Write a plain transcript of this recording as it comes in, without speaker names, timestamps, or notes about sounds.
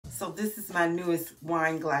So this is my newest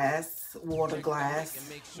wine glass, water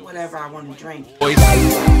glass, whatever I want to drink.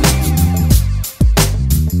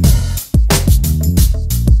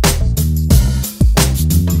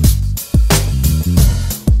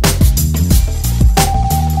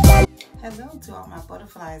 Hello to all my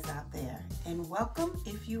butterflies out there, and welcome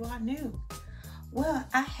if you are new. Well,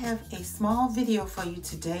 I have a small video for you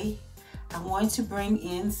today. I want to bring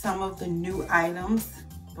in some of the new items.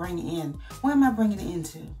 Where am I bringing it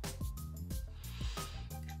into?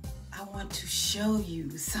 I want to show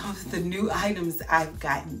you some of the new items I've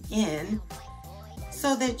gotten in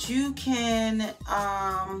so that you can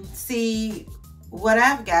see what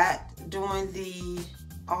I've got during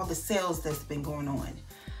all the sales that's been going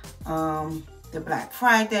on. The Black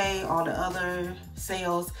Friday, all the other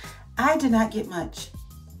sales. I did not get much.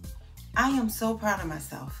 I am so proud of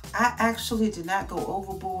myself. I actually did not go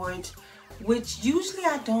overboard, which usually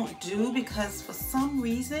I don't do because for some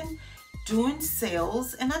reason doing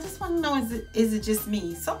sales, and I just want to know, is it just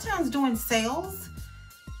me? Sometimes doing sales,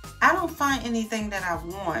 I don't find anything that I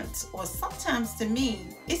want, or sometimes to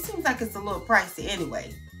me, it seems like it's a little pricey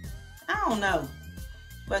anyway. I don't know,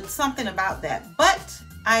 but something about that. But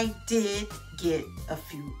I did get a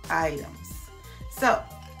few items. So,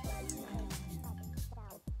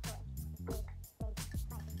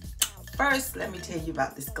 first, let me tell you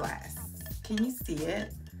about this glass. Can you see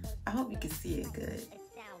it? I hope you can see it good.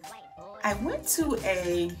 I went to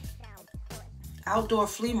a outdoor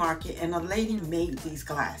flea market and a lady made these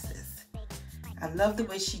glasses. I love the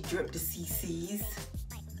way she dripped the CCs.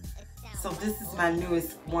 So this is my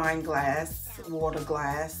newest wine glass, water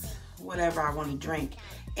glass, whatever I want to drink.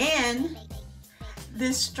 And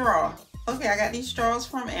this straw. Okay, I got these straws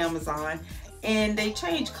from Amazon and they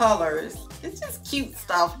change colors. It's just cute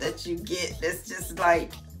stuff that you get that's just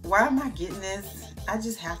like, why am I getting this? I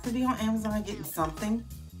just have to be on Amazon getting something.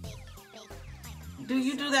 Do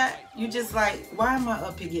you do that? You just like, why am I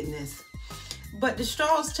up here getting this? But the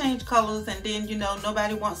straws change colors, and then, you know,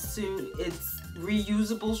 nobody wants to, it's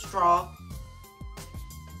reusable straw.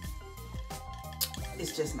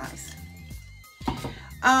 It's just nice.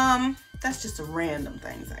 That's just a random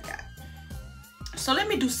things I got. So let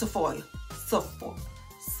me do Sephora.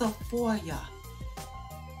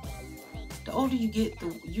 The older you get,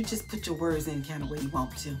 you just put your words in kind of where you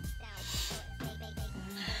want to.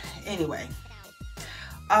 Anyway,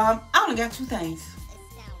 I only got two things.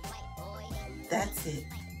 That's it.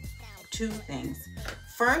 Two things.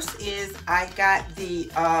 First is I got the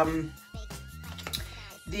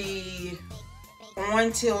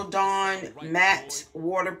On Till Dawn matte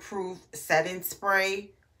waterproof setting spray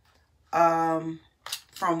from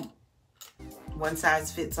One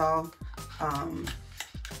Size Fits All.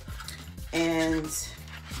 And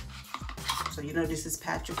so, you know, this is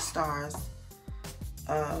Patrick Starr's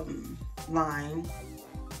line,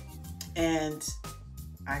 and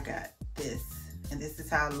I got this, and this is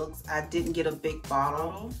how it looks. I didn't get a big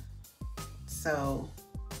bottle, so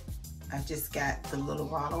I just got the little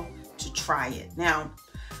bottle to try it. Now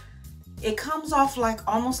it comes off like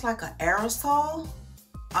almost like an aerosol,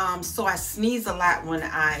 so I sneeze a lot when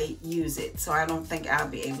I use it, so I don't think I'll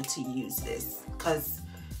be able to use this because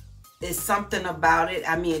there's something about it.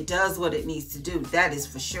 I mean, it does what it needs to do. That is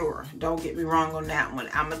for sure. Don't get me wrong on that one.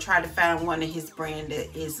 I'm going to try to find one of his brand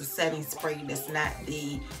that is a setting spray that's not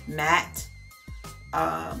the matte.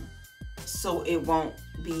 So it won't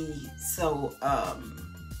be so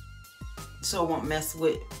it won't mess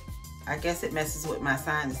with, I guess it messes with my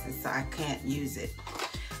sinuses, so I can't use it.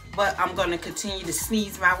 But I'm going to continue to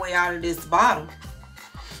sneeze my way out of this bottle.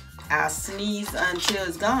 I'll sneeze until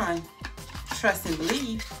it's gone. Trust and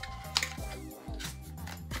believe.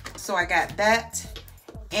 So I got that,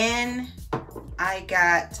 and I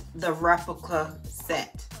got the replica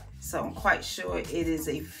set. So I'm quite sure it is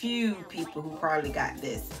a few people who probably got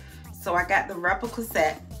this. So I got the replica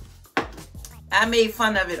set. I made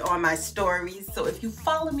fun of it on my stories. So if you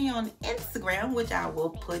follow me on Instagram, which I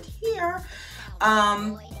will put here,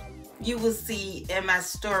 you will see in my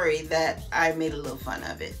story that I made a little fun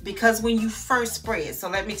of it. Because when you first spray it, so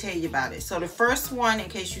let me tell you about it. So the first one, in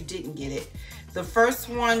case you didn't get it, the first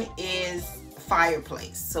one is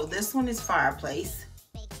Fireplace. So this one is Fireplace.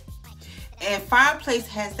 And Fireplace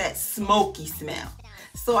has that smoky smell.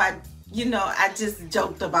 So I just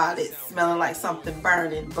joked about it smelling like something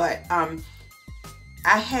burning. But I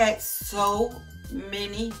had so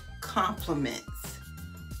many compliments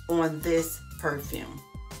on this perfume.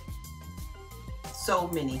 So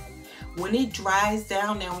many. When it dries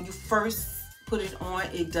down, now when you first put it on,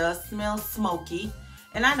 it does smell smoky.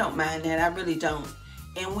 And I don't mind that, I really don't.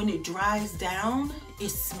 And when it dries down, it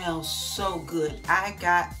smells so good. I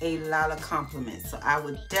got a lot of compliments, so I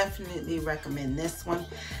would definitely recommend this one.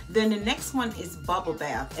 Then the next one is Bubble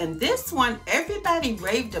Bath, and this one everybody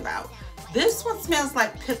raved about. This one smells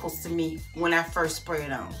like pickles to me when I first spray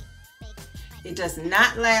it on. It does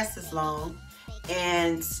not last as long,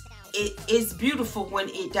 and it is beautiful when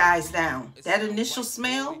it dies down. That initial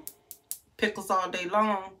smell, pickles all day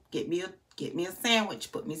long. Get me a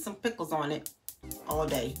sandwich, put me some pickles on it all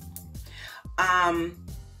day.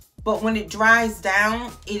 But when it dries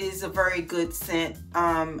down, it is a very good scent.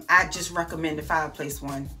 I just recommend the fireplace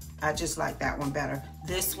one. I just like that one better.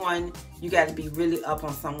 This one, you got to be really up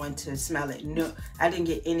on someone to smell it. No, I didn't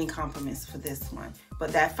get any compliments for this one.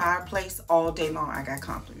 But that fireplace, all day long, I got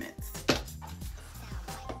compliments.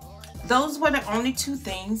 Those were the only two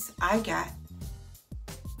things I got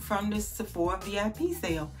from this Sephora VIP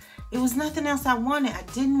sale. It was nothing else I wanted. I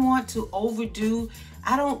didn't want to overdo.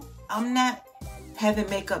 I'm not having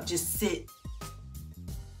makeup just sit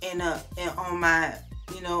in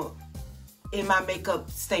my makeup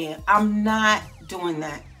stand. I'm not doing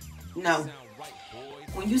that. No.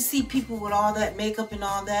 When you see people with all that makeup and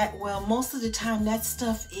all that, well, most of the time that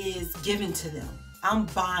stuff is given to them. I'm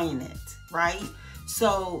buying it, right?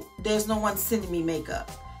 So there's no one sending me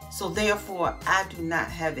makeup. So therefore, I do not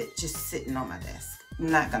have it just sitting on my desk.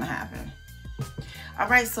 Not gonna happen. All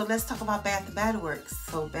right, so let's talk about Bath & Body Works.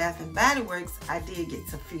 So Bath & Body Works, I did get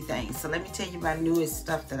a few things. So let me tell you my newest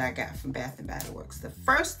stuff that I got from Bath & Body Works. The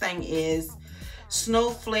first thing is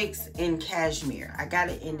Snowflakes in Cashmere. I got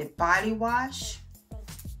it in the body wash.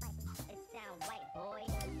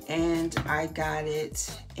 And I got it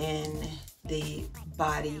in the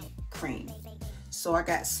body cream. So I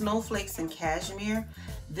got Snowflakes in Cashmere.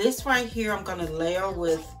 This right here, I'm gonna layer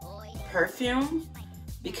with perfume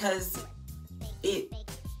because it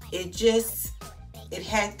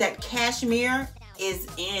had that cashmere is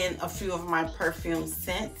in a few of my perfume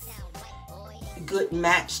scents. Good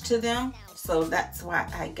match to them. So that's why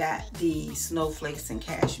I got the Snowflakes in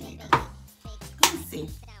Cashmere. Let me see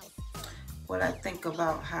what I think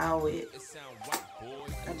about how I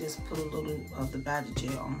just put a little of the body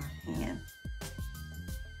gel on my hand.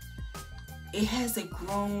 It has a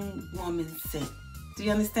grown woman scent. Do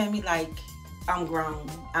you understand me? Like, I'm grown.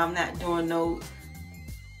 I'm not doing no,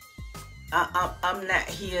 I'm not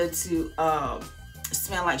here to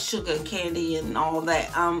smell like sugar and candy and all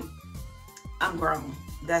that. I'm grown.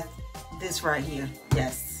 That's this right here.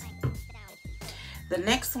 Yes. The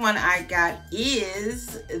next one I got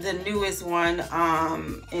is the newest one.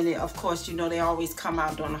 And it, of course, you know, they always come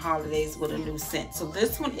out during the holidays with a new scent. So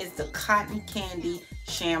this one is the Cotton Candy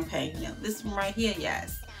Champagne. Now, this one right here,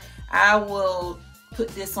 yes. I will put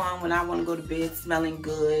this on when I want to go to bed smelling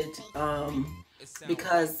good.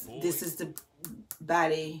 Because this is the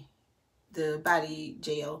body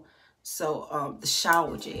gel. So, the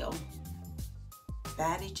shower gel.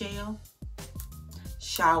 Body gel?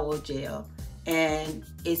 Shower gel. And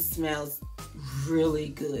it smells really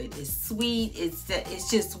good. It's sweet. It's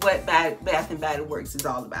just what Bath & Body Works is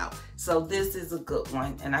all about. So this is a good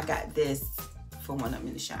one. And I got this for when I'm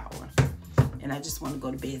in the shower. And I just want to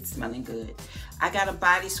go to bed smelling good. I got a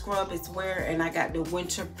body scrub as well. And I got the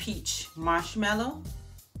Winter Peach Marshmallow.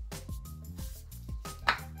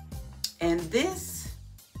 And this,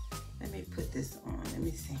 let me put this on. Let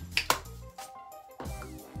me see.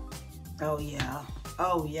 Oh yeah.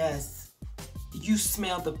 Oh yes. You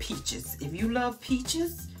smell the peaches. If you love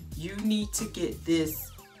peaches, you need to get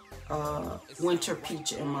this Winter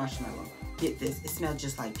Peach and Marshmallow. Get this. It smells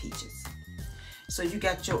just like peaches. So you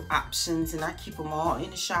got your options, and I keep them all in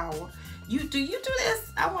the shower. Do you do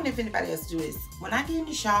this? I wonder if anybody else do this. When I get in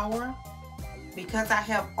the shower, because I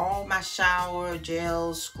have all my shower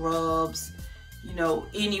gels, scrubs, you know,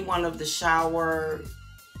 any one of the shower,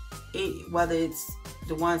 whether it's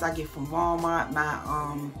the ones I get from Walmart, my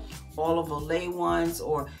all of Olay ones,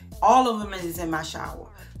 or all of them is in my shower.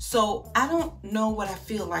 So I don't know what I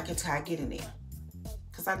feel like until I get in there,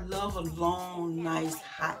 because I love a long, nice,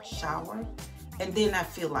 hot shower. And then I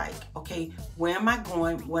feel like, okay, where am I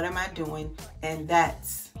going? What am I doing? And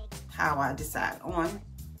that's how I decide on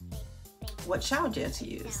what shower gel to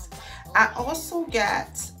use. I also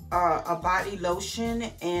got a body lotion,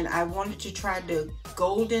 and I wanted to try the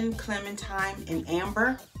Golden Clementine and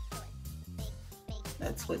Amber.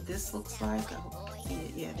 That's what this looks like. I hope you can see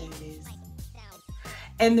it. Yeah, there it is.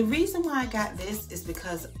 And the reason why I got this is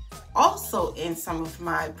because also in some of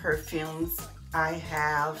my perfumes, I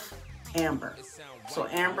have amber. So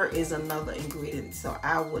amber is another ingredient. So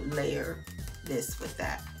I would layer this with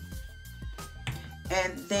that.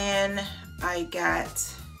 And then I got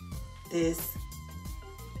this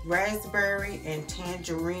raspberry and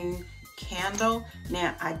tangerine candle.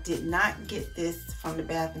 Now, I did not get this from the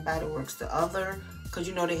Bath and Body Works. The other, because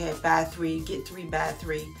you know they had buy 3, get 3, buy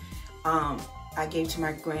 3. I gave to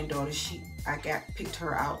my granddaughter. I picked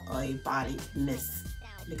her out a body mist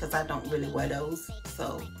because I don't really wear those.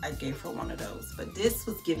 So I gave her one of those. But this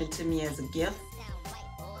was given to me as a gift.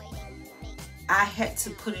 I had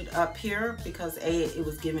to put it up here because it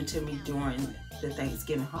was given to me during the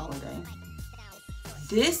Thanksgiving holiday.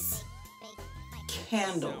 This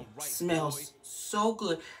candle smells so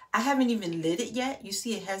good. I haven't even lit it yet. You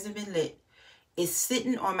see, it hasn't been lit. It's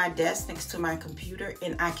sitting on my desk next to my computer,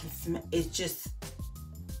 and I can smell. It's just,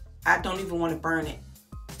 I don't even want to burn it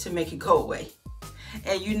to make it go away.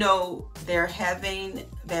 And you know, they're having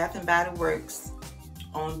Bath and Body Works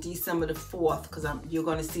on December the 4th, because you're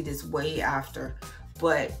going to see this way after,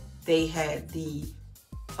 but they had the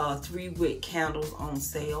 3-wick candles on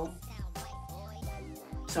sale.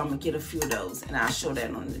 So I'm going to get a few of those, and I'll show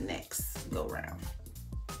that on the next go round.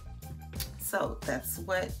 So that's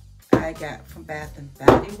what I got from Bath and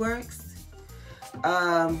Body Works.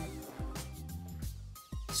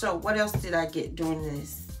 So what else did I get during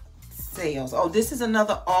this sales? Oh, this is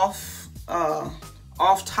another off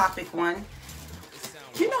topic one.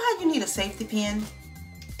 You know how you need a safety pin,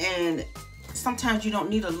 and sometimes you don't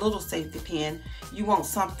need a little safety pin. You want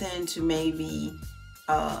something to maybe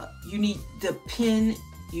you need the pin.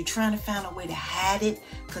 You're trying to find a way to hide it,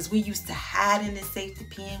 because we used to hide in the safety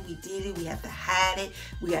pin. We did it. We have to hide it.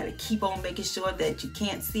 We got to keep on making sure that you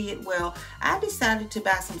can't see it. Well, I decided to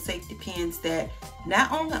buy some safety pins that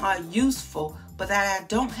not only are useful, but that I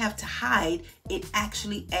don't have to hide. It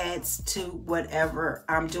actually adds to whatever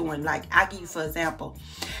I'm doing. Like, I'll give you for example.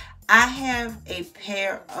 I have a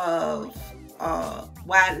pair of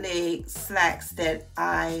wide leg slacks that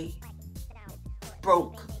I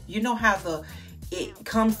broke. You know how it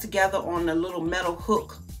comes together on a little metal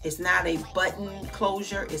hook. It's not a button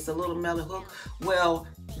closure, it's a little metal hook. Well,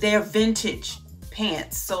 they're vintage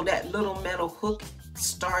pants, so that little metal hook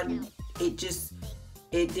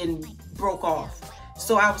it then broke off.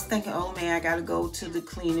 So I was thinking, oh man, I gotta go to the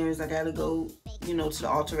cleaners, I gotta go, you know, to the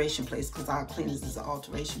alteration place, because our cleaners is an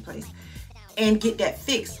alteration place, and get that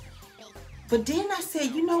fixed. But then I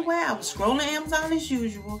said, you know what, I was scrolling Amazon as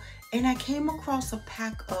usual, and I came across a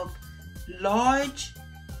pack of large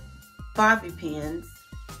bobby pins,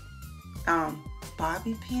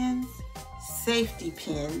 safety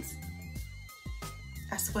pins.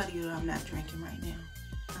 I swear to you, I'm not drinking right now.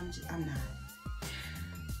 I'm not.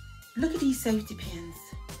 Look at these safety pins.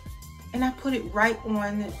 And I put it right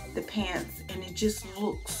on the pants, and it just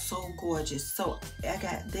looks so gorgeous. So I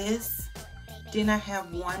got this. Then I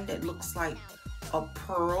have one that looks like a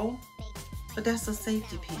pearl, but that's a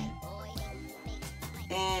safety pin.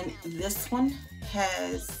 And this one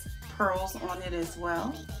has pearls on it as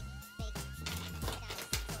well.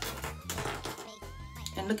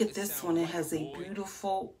 And look at this one. It has a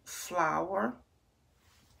beautiful flower.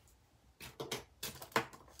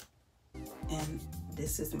 And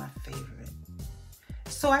this is my favorite.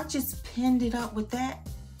 So I just pinned it up with that.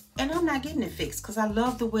 And I'm not getting it fixed because I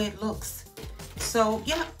love the way it looks. So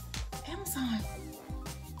yeah, Amazon.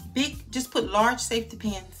 Just put large safety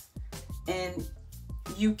pins, and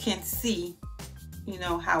you can see, you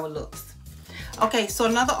know, how it looks. Okay, so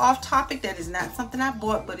another off topic that is not something I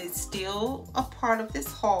bought, but it's still a part of this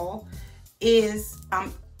haul, is I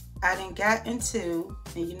done got into,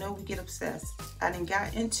 and you know we get obsessed, I done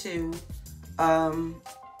got into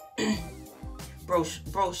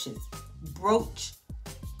brooches.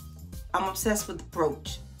 I'm obsessed with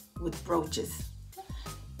brooches.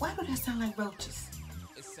 Why do that sound like roaches?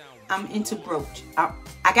 I'm into brooch. I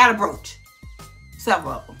got a brooch.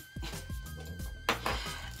 Several of them.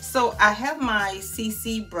 So I have my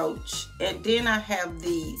CC brooch, and then I have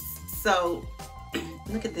these. So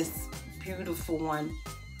look at this beautiful one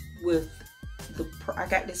with I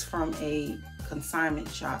got this from a consignment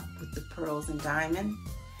shop with the pearls and diamond.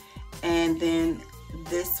 And then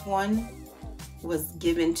this one was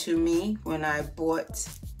given to me when I bought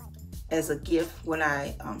as a gift when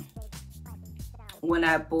I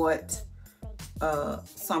bought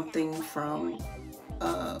something from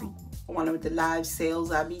one of the live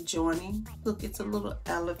sales I'll be joining. Look, it's a little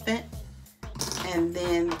elephant. And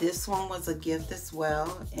then this one was a gift as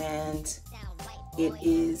well, and it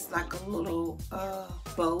is like a little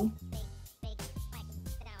bow.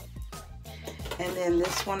 And then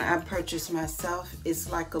this one I purchased myself.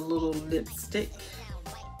 It's like a little lipstick.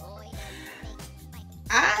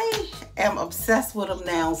 I am obsessed with them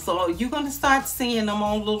now, so you're going to start seeing them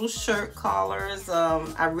on little shirt collars.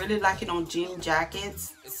 I really like it on jean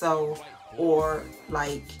jackets, so, or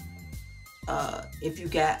like if you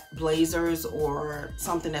got blazers or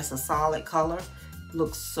something that's a solid color,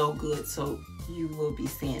 looks so good. So you will be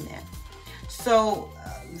seeing that. So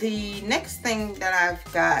the next thing that I've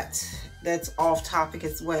got that's off topic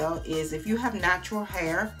as well is if you have natural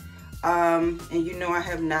hair, and you know I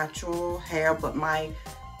have natural hair, but my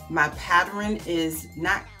pattern is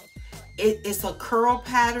not, it's a curl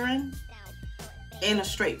pattern in a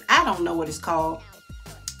straight, I don't know what it's called.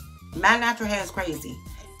 My natural hair is crazy.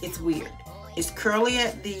 It's weird. It's curly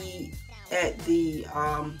at the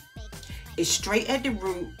it's straight at the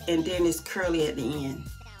root, and then it's curly at the end.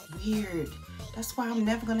 Weird. That's why I'm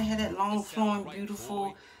never gonna have that long flowing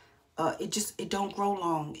beautiful, it don't grow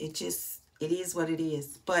long. It is what it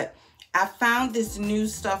is. But I found this new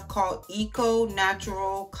stuff called Eco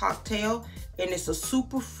Natural Cocktail, and it's a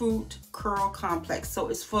superfruit curl complex. So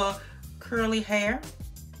it's for curly hair,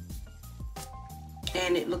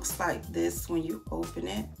 and it looks like this when you open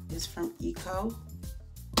it. It's from Eco,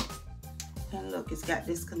 and look, it's got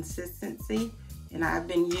this consistency, and I've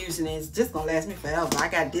been using it. It's just gonna last me forever. I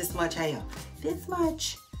got this much hair, this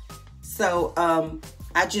much. So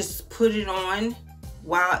I just put it on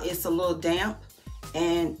while it's a little damp,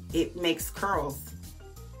 and it makes curls.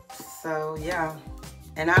 So yeah,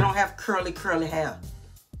 and I don't have curly hair.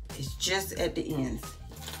 It's just at the ends.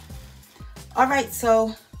 All right,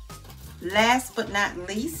 so last but not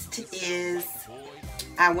least is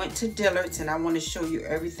I went to Dillard's, and I want to show you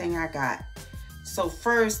everything I got. So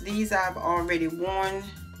first, these I've already worn.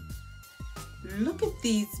 Look at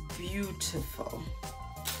these beautiful.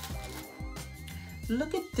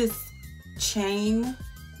 Look at this chain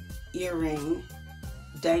earring,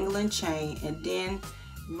 dangling chain, and then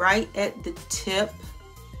right at the tip,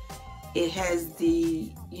 it has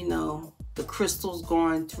the, you know, the crystals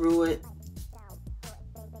going through it.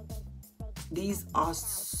 These are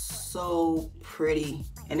so pretty,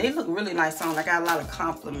 and they look really nice on. I got a lot of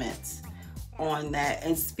compliments on that.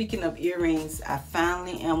 And speaking of earrings, I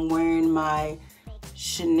finally am wearing my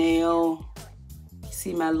Chanel,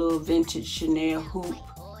 see my little vintage Chanel hoop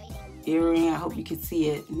earring. I hope you can see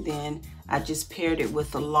it. And then I just paired it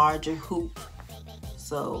with a larger hoop,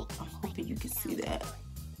 so I'm hoping you can see that.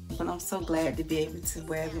 But I'm so glad to be able to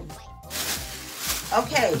wear them.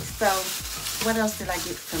 Okay, so what else did I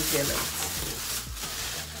get from Dillard's?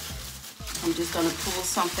 I'm just gonna pull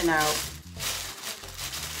something out.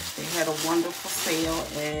 They had a wonderful sale,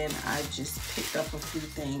 and I just picked up a few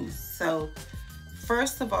things. So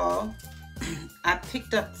first of all, I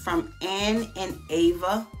picked up from Ann and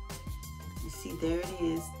Ava. You see, there it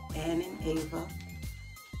is, Ann and Ava.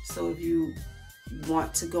 So if you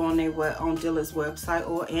want to go on on Dillard's website,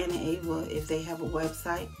 or Ann and Ava if they have a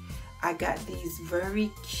website, I got these very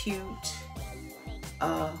cute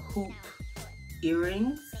hoop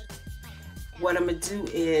earrings. What I'm gonna do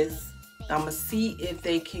is I'm gonna see if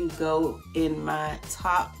they can go in my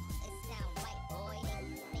top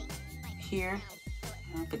here.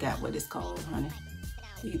 I forgot what it's called, honey.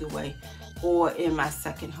 Either way, or in my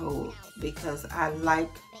second hole, because I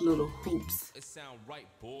like little hoops,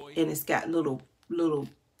 and it's got little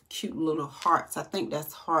cute little hearts. I think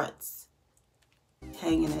that's hearts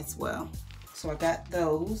hanging as well. So I got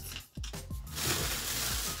those.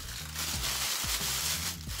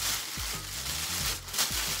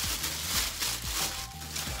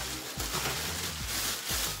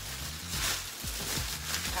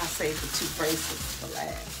 I'll save the two bracelets for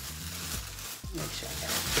last. Make sure I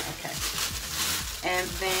got it. Okay. And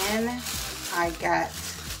then I got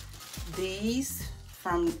these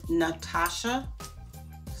from Natasha.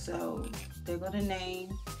 So they're gonna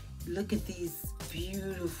name. Look at these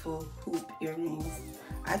beautiful hoop earrings.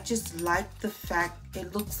 I just like the fact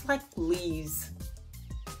it looks like leaves.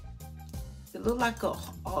 It looked like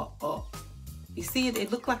you see it?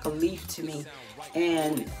 It looked like a leaf to me,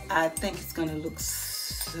 and I think it's gonna look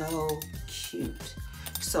so cute.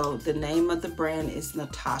 So the name of the brand is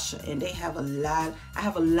Natasha, and they have a lot. I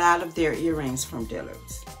have a lot of their earrings from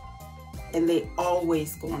Dillard's, and they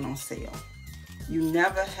always going on sale. You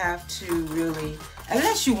never have to really,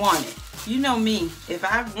 unless you want it. You know me, if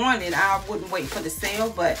I want it, I wouldn't wait for the sale,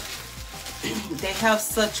 but they have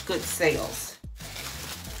such good sales.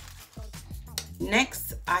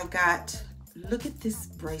 Next, I got, look at this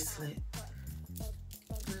bracelet.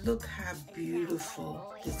 Look how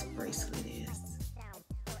beautiful this bracelet is.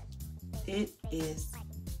 It is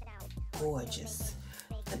gorgeous.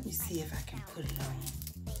 Let me see if I can put it on.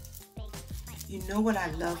 You know what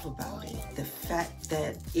I love about it? The fact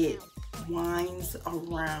that it winds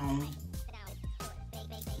around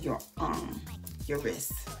your arm, your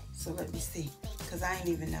wrist. So let me see, because I ain't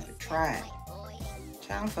even never tried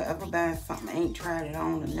I'm forever buying something. I ain't tried it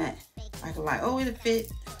on or nothing. I can like, oh, it'll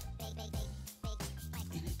fit. And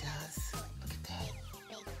it does. Look at that.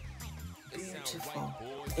 Beautiful.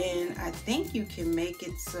 And I think you can make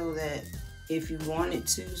it so that if you wanted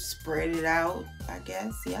to spread it out, I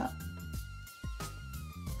guess, yep.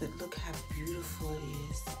 But look how beautiful it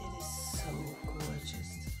is. It is so gorgeous.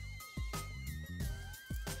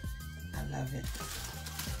 I love it.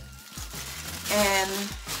 And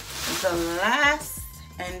the last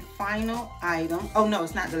and final item, oh no,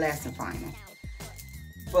 it's not the last and final,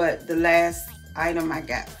 but the last item I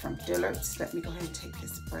got from Dillard's. Let me go ahead and take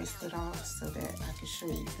this bracelet off so that I can show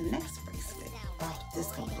you the next bracelet. Oh, this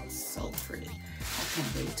is gonna look so pretty. I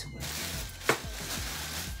can't wait to wear it.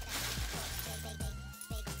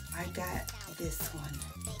 I got this one.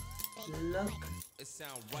 Look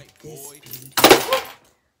at this beauty.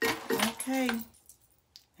 Okay.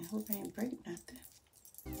 I hope I ain't break nothing.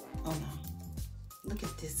 Oh no. Look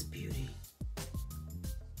at this beauty.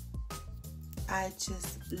 I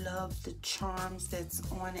just love the charms that's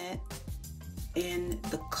on it and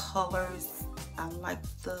the colors. I like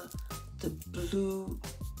the blue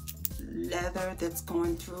leather that's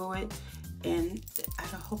going through it, and I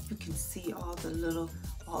hope you can see all the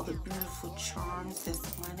beautiful charms that's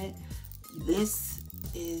on it. This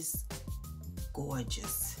is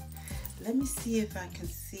gorgeous. Let me see if I can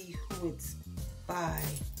see who it's by.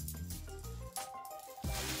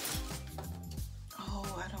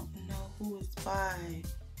 Oh, I don't know who it's by.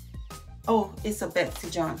 Oh, it's a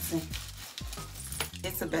Betsy Johnson.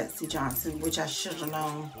 It's a Betsy Johnson, which I should have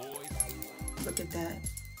known. Look at that.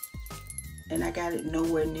 And I got it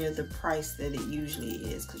nowhere near the price that it usually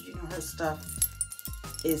is, because you know her stuff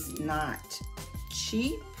is not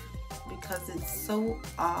cheap because it's so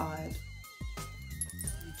odd. Let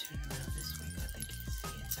me turn around this way because I think you can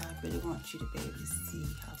see it. So I really want you to be able to see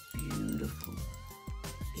how beautiful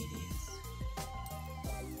it is.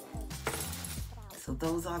 So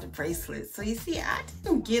those are the bracelets. So you see, I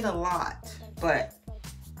didn't get a lot, but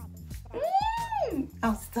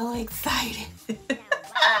I'm so excited.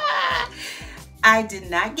 I did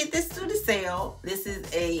not get this through the sale. This is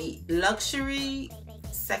a luxury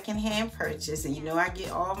secondhand purchase, and you know I get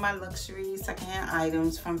all my luxury secondhand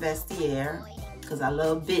items from Vestiaire because I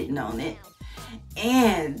love bidding on it.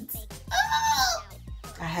 And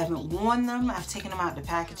I haven't worn them. I've taken them out the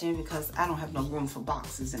packaging because I don't have no room for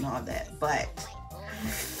boxes and all that. But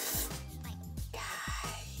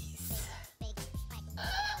guys,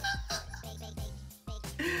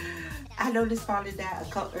 I know this probably not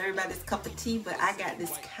everybody's cup of tea, but I got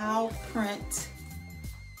this cow print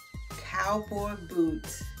cowboy boot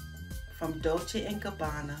from Dolce &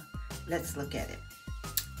 Gabbana. Let's look at it.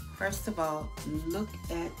 First of all, look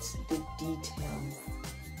at the details.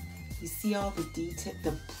 You see all the detail,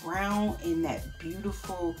 the brown and that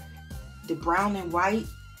beautiful, the brown and white,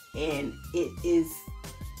 and it is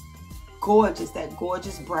gorgeous, that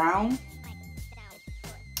gorgeous brown.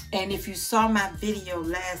 And if you saw my video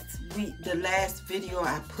last week, the last video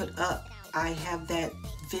I put up, I have that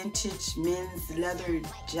vintage men's leather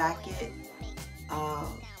jacket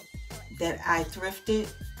that I thrifted.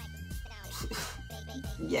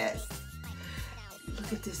 Yes.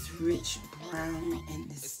 Look at this rich brown and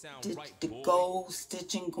this the gold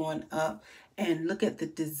stitching going up. And look at the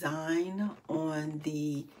design on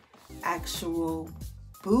the actual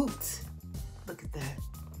boot. Look at that.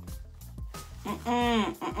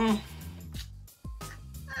 I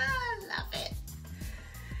love it.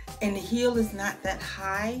 And the heel is not that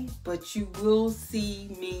high, but you will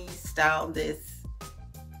see me style this.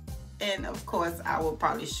 And of course, I will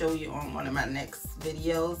probably show you on one of my next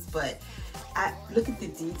videos. But look at the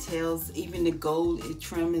details. Even the gold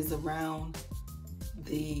trim is around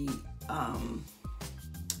the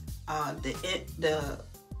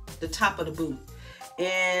top of the boot.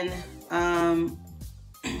 And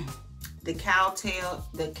the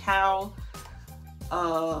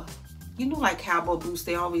you know, like cowboy boots,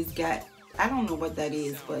 they always got, I don't know what that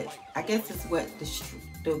is, but I guess it's what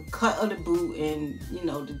the cut of the boot and, you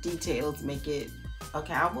know, the details make it a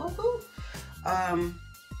cowboy boot.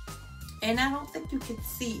 And I don't think you can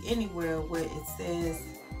see anywhere where it says,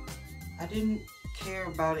 I didn't care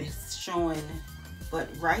about it showing, but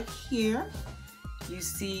right here, you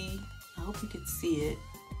see, I hope you can see it.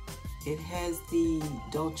 It has the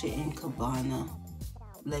Dolce & Gabbana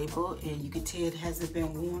label, and you can tell it hasn't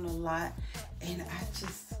been worn a lot. And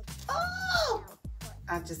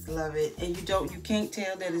I just love it. And you can't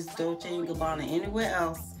tell that it's Dolce & Gabbana anywhere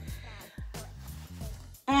else.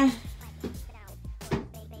 Tell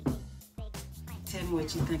me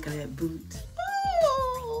what you think of that boot.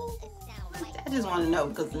 I just want to know,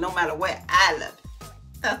 because no matter what, I love it.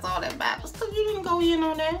 That's all that matters. Because you didn't go in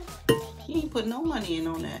on that. You ain't put no money in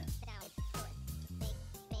on that.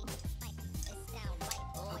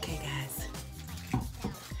 Okay, guys.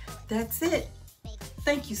 That's it.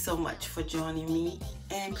 Thank you so much for joining me.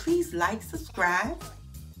 And please like, subscribe.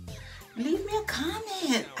 Leave me a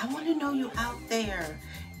comment. I want to know you out there.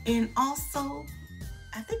 And also,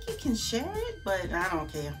 I think you can share it, but I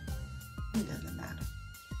don't care. It doesn't matter.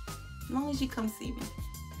 As long as you come see me.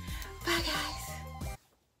 Bye, guys.